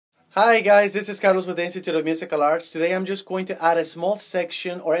Hi guys, this is Carlos with the Institute of Musical Arts. Today I'm just going to add a small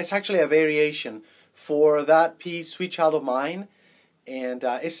section, or it's actually a variation for that piece, Sweet Child of Mine. And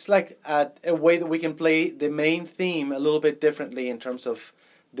it's like a way that we can play the main theme a little bit differently in terms of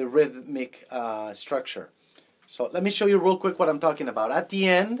the rhythmic structure. So let me show you real quick what I'm talking about. At the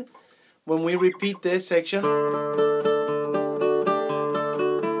end, when we repeat this section,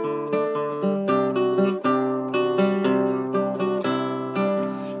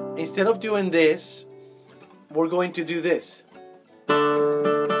 instead of doing this, we're going to do this.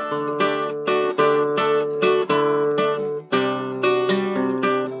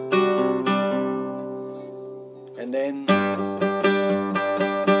 And then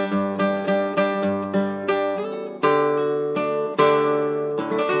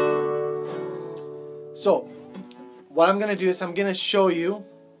so what I'm gonna do is I'm gonna show you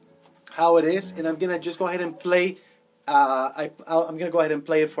how it is, and I'm gonna just go ahead and play. I'm gonna go ahead and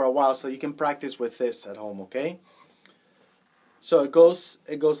play it for a while so you can practice with this at home. Okay? So it goes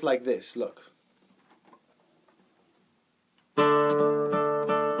like this. Look. I'm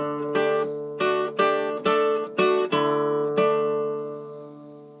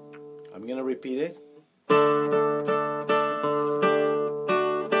gonna repeat it.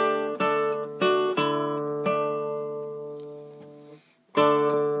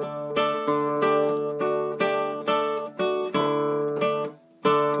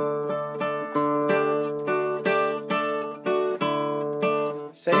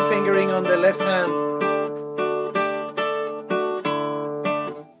 Same fingering on the left hand.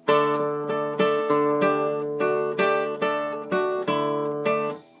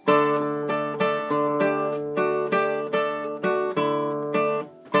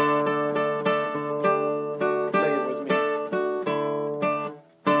 Play it with me.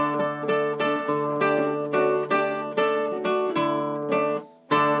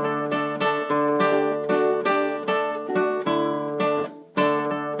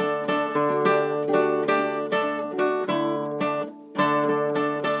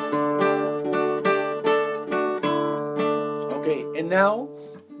 Okay, and now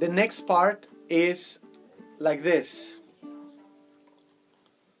the next part is like this.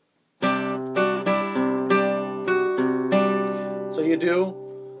 So you do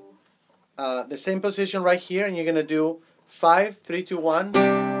the same position right here, and you're gonna do 5, 3, 2, 1,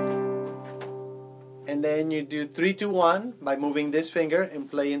 and then you do 3, 2, 1 by moving this finger and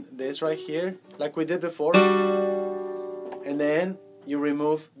playing this right here, like we did before, and then you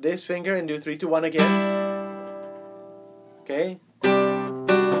remove this finger and do 3, 2, 1 again. Okay,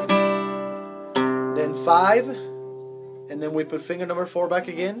 then 5, and then we put finger number 4 back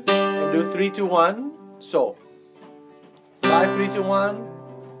again and do 3, 2, 1. So 5, 3, 2, 1,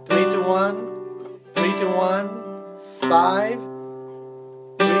 3, 2, 1, 3, 2, 1, 5,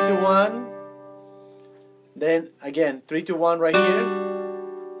 3, 2, 1. Then again 3, 2, 1 right here,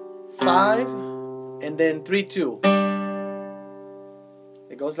 5, and then 3, 2.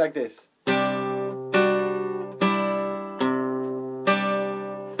 It goes like this.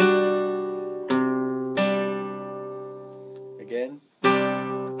 Again.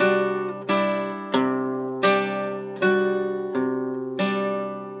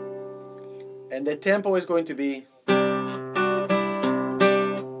 And the tempo is going to be,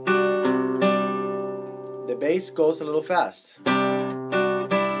 the bass goes a little fast.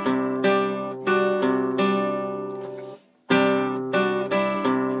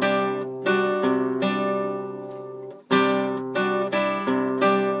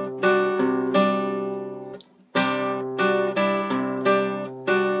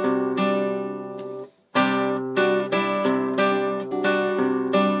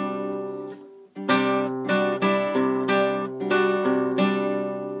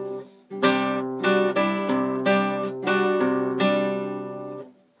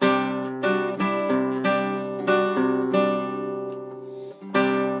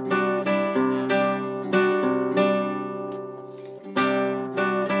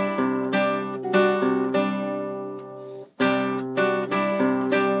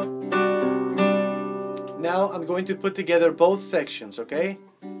 Now I'm going to put together both sections, okay?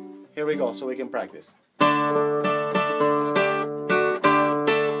 Here we go, so we can practice.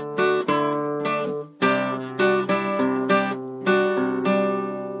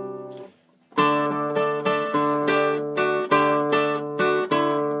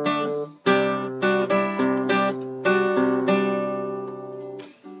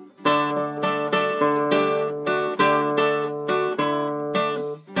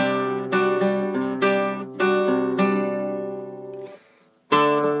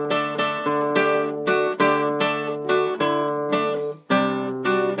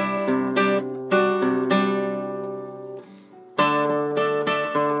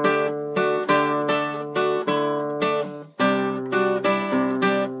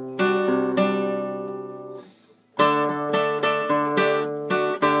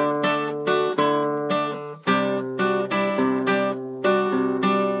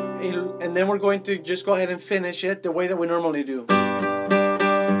 we're going to just go ahead and finish it the way that we normally do. We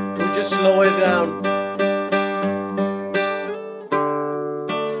just slow it down.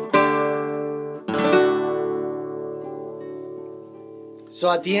 So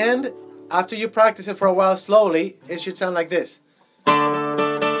at the end, after you practice it for a while slowly, it should sound like this.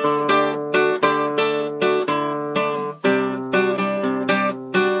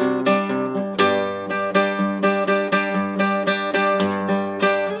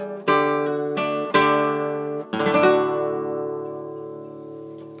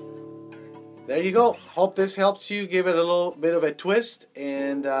 There you go. Hope this helps you give it a little bit of a twist,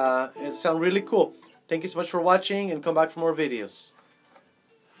 and it sounds really cool. Thank you so much for watching, and come back for more videos.